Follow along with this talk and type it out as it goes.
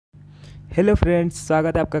Hello friends,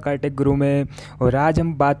 स्वागत है आपका कारटेक गुरु में। और आज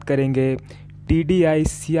हम बात करेंगे TDI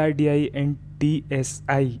CRDI and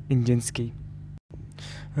TSI engines की।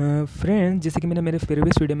 फ्रेंड्स, जैसे कि मैंने मेरे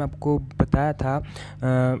प्रीवियस वीडियो में आपको बताया था,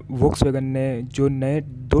 वोक्सवैगन ने जो नए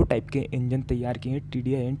दो टाइप के इंजन तैयार किए हैं,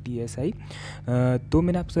 TDI एंड TSI। तो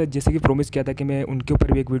मैंने आपसे जैसे कि प्रॉमिस किया था कि मैं उनके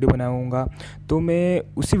ऊपर भी एक वीडियो बनाऊंगा, तो मैं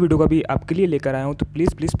उसी वीडियो का भी आपके लिए लेकर आया हूं। तो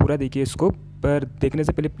प्लीज़ पूरा देखिए इसको, पर देखने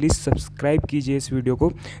से पहले प्लीज़ सब्सक्राइब कीजिए इस वीडियो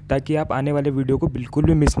को, ताकि आप आने वाले वीडियो को बिल्कुल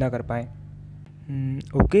भी मिस ना कर पाएँ।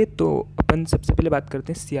 ओके, तो अपन सबसे पहले बात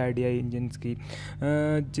करते हैं CRDI इंजन्स की।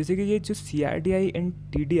 जैसे कि ये जो CRDI एंड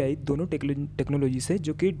TDI दोनों टेक्नोलॉजीज है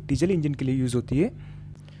जो कि डीजल इंजन के लिए यूज़ होती है,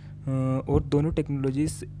 और दोनों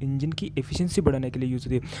टेक्नोलॉजीज इंजन की एफिशिएंसी बढ़ाने के लिए यूज़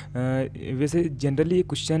होती है। वैसे जनरली ये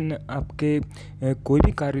क्वेश्चन आपके कोई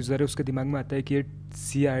भी कार यूज़र है उसके दिमाग में आता है कि ये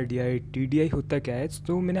CRDI TDI होता क्या है।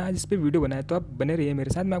 तो मैंने आज इस पर वीडियो बनाया, तो आप बने रहिए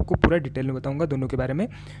मेरे साथ, मैं आपको पूरा डिटेल में बताऊँगा दोनों के बारे में।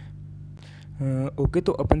 ओके,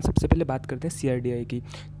 तो अपन सबसे पहले बात करते हैं CRDI की।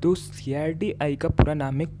 तो CRDI का पूरा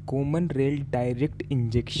नाम है कॉमन रेल डायरेक्ट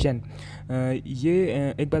इंजेक्शन। ये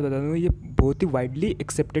एक बात बता दूँ, ये बहुत ही वाइडली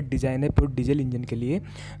एक्सेप्टेड डिज़ाइन है फॉर डीजल इंजन के लिए,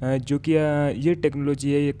 जो कि ये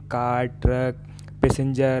टेक्नोलॉजी है, ये कार, ट्रक,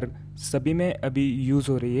 पैसेंजर सभी में अभी यूज़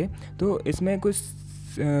हो रही है। तो इसमें कुछ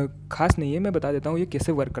खास नहीं है, मैं बता देता हूँ ये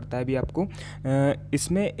कैसे वर्क करता है अभी आपको।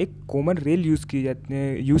 इसमें एक कॉमन रेल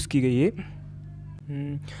यूज़ की गई है।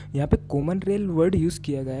 यहाँ पे कॉमन रेल वर्ड यूज़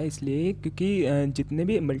किया गया है इसलिए क्योंकि जितने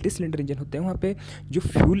भी मल्टी सिलेंडर इंजन होते हैं वहाँ पे जो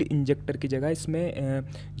फ्यूल इंजेक्टर की जगह इसमें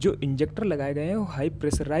जो इंजेक्टर लगाए गए हैं वो हाई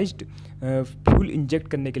प्रेशराइज्ड फ्यूल इंजेक्ट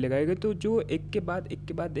करने के लिए लगाए गए। तो जो एक के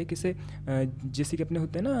बाद एक इसे जैसे कि अपने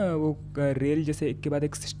होते हैं ना वो रेल, जैसे एक के बाद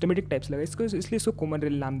एक सिस्टमेटिक टाइप से लगा, इसको इसलिए इसको कॉमन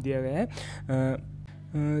रेल नाम दिया गया है।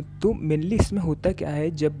 तो मेनली इसमें होता क्या है,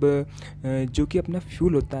 जब जो कि अपना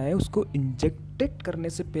फ्यूल होता है उसको इंजेक्टेड करने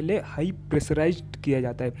से पहले हाई प्रेशराइज्ड किया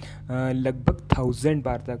जाता है लगभग 1000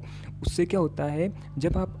 बार तक। उससे क्या होता है,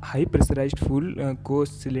 जब आप हाई प्रेशराइज्ड फ्यूल को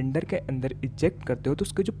सिलेंडर के अंदर इंजेक्ट करते हो तो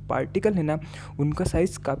उसके जो पार्टिकल है ना उनका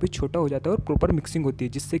साइज़ काफ़ी छोटा हो जाता है और प्रॉपर मिक्सिंग होती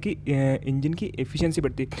है, जिससे कि इंजन की एफिशिएंसी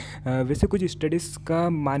बढ़ती है। वैसे कुछ स्टडीज़ का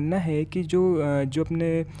मानना है कि जो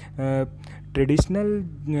अपने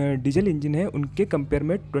ट्रेडिशनल डीजल इंजन है उनके कंपेयर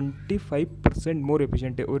में 25% मोर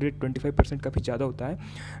एफिशिएंट है, और ये 25% काफ़ी ज़्यादा होता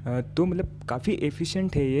है। तो मतलब काफ़ी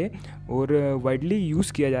एफिशिएंट है ये, और वाइडली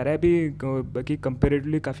यूज़ किया जा रहा है अभी। बाकी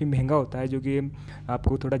कंपेरेटिवली काफ़ी महंगा होता है, जो कि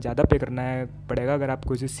आपको थोड़ा ज़्यादा पे करना पड़ेगा अगर आप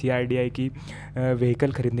कोई CRDI की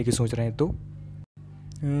व्हीकल ख़रीदने की सोच रहे हैं तो।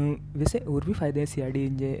 वैसे और भी फ़ायदे हैं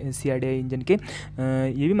CRDI इंजन के।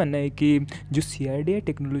 ये भी मानना है कि जो CRDI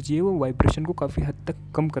टेक्नोलॉजी है वो वाइब्रेशन को काफ़ी हद तक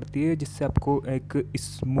कम करती है, जिससे आपको एक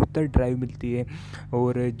स्मूथर ड्राइव मिलती है।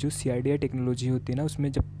 और जो CRDI टेक्नोलॉजी होती है ना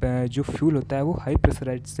उसमें जब जो फ्यूल होता है वो हाई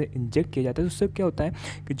प्रेशराइज से इंजेक्ट किया जाता है, तो उससे क्या होता है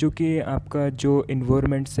कि जो कि आपका जो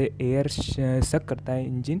इन्वायरमेंट से एयर सक करता है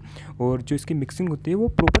इंजन, और जो इसकी मिक्सिंग होती है वो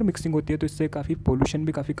प्रॉपर मिक्सिंग होती है, तो इससे काफ़ी पोल्यूशन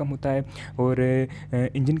भी काफ़ी कम होता है और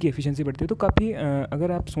इंजन की एफिशिएंसी बढ़ती है। तो काफ़ी अगर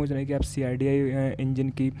आप सोच रहे हैं कि आप CRDI इंजन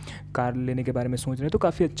की कार लेने के बारे में सोच रहे हैं तो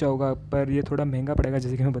काफ़ी अच्छा होगा, पर ये थोड़ा महंगा पड़ेगा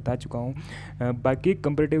जैसे कि मैं बता चुका हूँ। बाकी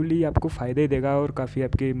कंपैरेटिवली आपको फ़ायदे देगा और काफ़ी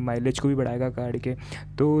आपके माइलेज को भी बढ़ाएगा गाड़ी के।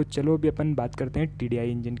 तो चलो अभी अपन बात करते हैं TDI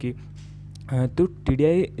इंजन की। तो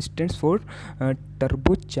TDI stands for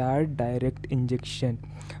turbo charge direct injection.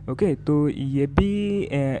 Okay, तो ये भी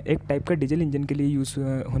एक टाइप का डीजल इंजन के लिए यूज़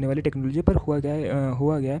होने वाली टेक्नोलॉजी, पर हुआ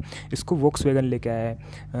गया है इसको वोक्सवैगन लेके आया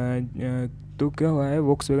है। तो क्या हुआ है,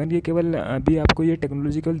 वोक्सवैगन ये केवल अभी आपको ये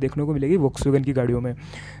टेक्नोलॉजी केवल देखने को मिलेगी वोक्सवैगन की गाड़ियों में।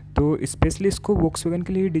 तो स्पेशली इसको वोक्सवैगन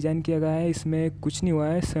के लिए डिज़ाइन किया गया है, इसमें कुछ नहीं हुआ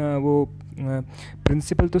है, वो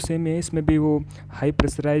प्रिंसिपल तो सेम है। इसमें भी वो हाई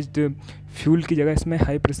प्रेशराइज्ड फ्यूल की जगह इसमें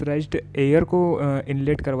हाई प्रेशराइज्ड एयर को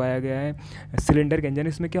इनलेट करवाया गया है सिलेंडर के अंदर।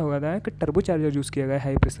 इसमें क्या होगा था कि टर्बो चार्जर यूज़ किया गया है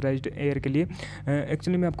हाई प्रेशराइज्ड एयर के लिए।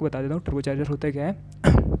 एक्चुअली मैं आपको बता देता हूँ टर्बो चार्जर होता क्या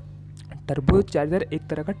है। टर्बो चार्जर एक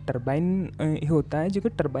तरह का टरबाइन ही होता है, जो कि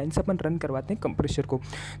टरबाइन से अपन रन करवाते हैं कंप्रेसर को।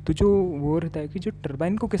 तो जो वो रहता है कि जो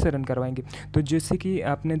टरबाइन को कैसे रन करवाएंगे, तो जैसे कि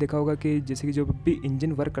आपने देखा होगा कि जैसे कि जो भी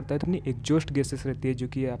इंजन वर्क करता है तो अपनी एग्जॉस्ट गैसेस रहती है, जो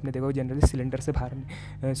कि आपने देखा होगा जनरली सिलेंडर से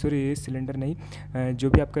बाहर, सॉरी सिलेंडर नहीं, जो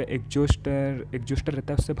भी आपका एग्जॉस्टर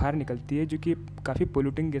रहता है उससे बाहर निकलती है, जो कि काफ़ी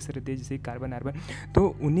पोल्यूटिंग गैसें रहती है जैसे कार्बन आर्बन। तो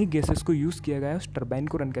उन्हीं गैसेस को यूज़ किया गया है उस टरबाइन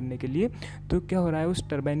को रन करने के लिए। तो क्या हो रहा है, उस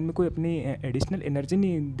टरबाइन में कोई अपनी एडिशनल एनर्जी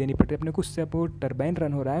नहीं देनी पड़ रही अपने को, उससे अब वो टरबाइन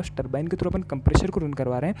रन हो रहा है, उस टरबाइन के थ्रू अपन कंप्रेसर को रन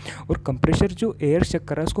करवा रहे हैं, और कंप्रेसर जो एयर चेक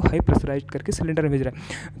कर रहा है उसको हाई प्रेशराइज करके सिलेंडर में भेज रहा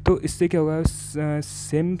है। तो इससे क्या होगा,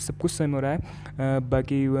 सेम सब कुछ सेम हो रहा है।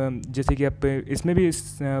 बाकी जैसे कि आप इसमें भी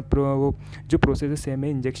वो जो प्रोसेस है सेम है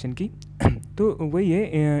इंजेक्शन की। तो वही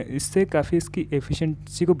है, इससे काफ़ी इसकी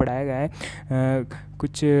एफिशिएंसी को बढ़ाया गया है।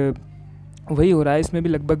 कुछ वही हो रहा है इसमें भी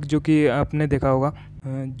लगभग, जो कि आपने देखा होगा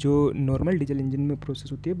जो नॉर्मल डीजल इंजन में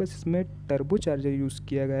प्रोसेस होती है, बस इसमें टर्बो चार्जर यूज़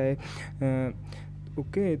किया गया है।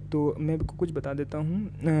 ओके, तो मैं आपको कुछ बता देता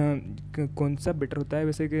हूँ कौन सा बेटर होता है।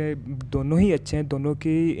 वैसे कि दोनों ही अच्छे हैं, दोनों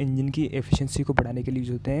की इंजन की एफिशिएंसी को बढ़ाने के लिए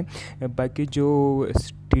यूज़ होते हैं। बाकी जो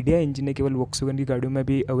TDI इंजन है केवल वोक्सवैगन की गाड़ियों में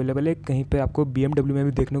भी अवेलेबल है, कहीं पे आपको BMW में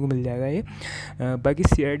भी देखने को मिल जाएगा ये। बाकी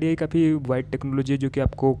CRDI काफ़ी वाइड टेक्नोलॉजी है जो कि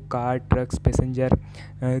आपको कार, ट्रक्स, पैसेंजर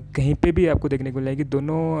कहीं पे भी आपको देखने को मिल जाएगी।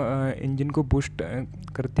 दोनों इंजन को बूस्ट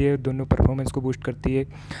करती है, दोनों परफॉर्मेंस को बूस्ट करती है,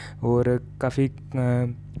 और काफ़ी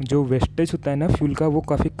जो वेस्टेज होता है ना फ्यूल का, वो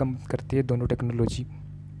काफ़ी कम करती है दोनों टेक्नोलॉजी।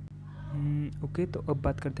 ओके, तो अब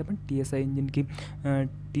बात करते हैं अपन TSI इंजन की।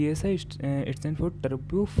 TSI stand for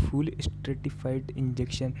turbo full stratified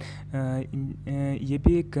injection. ये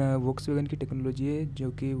भी एक वोक्सवैगन की टेक्नोलॉजी है जो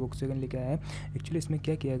कि वोक्सवैगन लेके आया है। एक्चुअली इसमें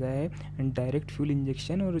क्या किया गया है, डायरेक्ट फ्यूल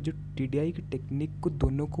इंजेक्शन और जो TDI की टेक्निक को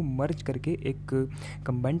दोनों को मर्ज करके एक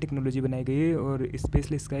कंबाइंड टेक्नोलॉजी बनाई गई है। और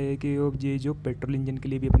स्पेशली इसका है कि ये जो पेट्रोल इंजन के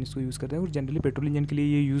लिए भी अपन इसको यूज़ करते हैं, और जनरली पेट्रोल इंजन के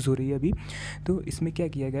लिए ये यूज़ हो रही है अभी। तो इसमें क्या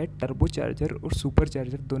किया गया है, टर्बो चार्जर और सुपर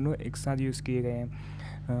चार्जर दोनों एक साथ यूज़ किए गए हैं।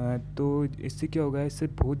 तो इससे क्या होगा, इससे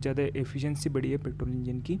बहुत ज़्यादा एफिशिएंसी बढ़ी है पेट्रोल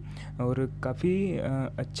इंजन की, और काफ़ी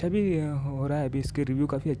अच्छा भी हो रहा है। अभी इसके रिव्यू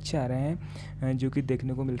काफ़ी अच्छे आ रहे हैं जो कि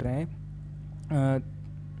देखने को मिल रहे हैं।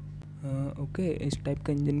 ओके, इस टाइप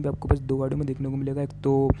का इंजन भी आपको बस 2 गाड़ियों में देखने को मिलेगा। एक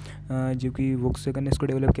तो जो कि वोक्सवैगन ने इसको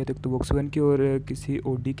डेवलप किया था, एक तो वोक्सवैगन की, और किसी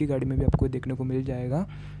ऑडी की गाड़ी में भी आपको देखने को मिल जाएगा।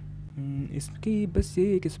 इसकी बस ये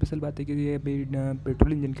एक स्पेशल बात है कि ये अभी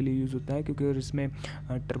पेट्रोल इंजन के लिए यूज़ होता है, क्योंकि इसमें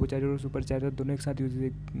टर्बो चार्जर और सुपर चार्जर दोनों एक साथ यूज़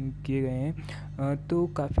किए गए हैं। तो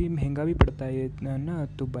काफ़ी महंगा भी पड़ता है ये ना,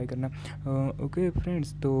 तो बाय करना। ओके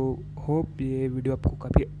फ्रेंड्स, तो होप ये वीडियो आपको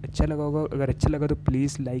काफ़ी अच्छा लगा होगा। अगर अच्छा लगा तो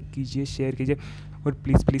प्लीज़ लाइक कीजिए, शेयर कीजिए, और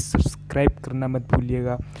प्लीज़ सब्सक्राइब करना मत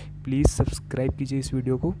भूलिएगा। प्लीज़ सब्सक्राइब कीजिए इस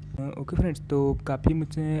वीडियो को। ओके फ्रेंड्स, तो काफ़ी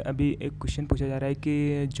मुझसे अभी एक क्वेश्चन पूछा जा रहा है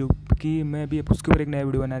कि जो कि मैं अभी उसके ऊपर एक नया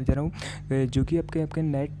वीडियो बनाने जा रहा हूँ, जो कि आपके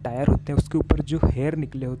नए टायर होते हैं उसके ऊपर जो हेयर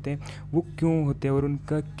निकले होते हैं वो क्यों होते हैं, और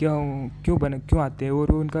उनका क्यों आते हैं,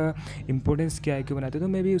 और उनका इंपॉर्टेंस क्या है, क्यों बनाते हैं।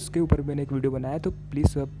 तो मैं भी उसके ऊपर मैंने एक वीडियो बनाया, तो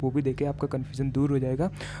प्लीज़ आप वो भी देखें, आपका कन्फ्यूज़न दूर हो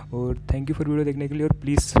जाएगा। और थैंक यू फॉर वीडियो देखने के लिए, और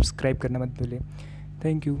प्लीज़ सब्सक्राइब करना मत भूलें।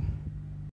 Thank you.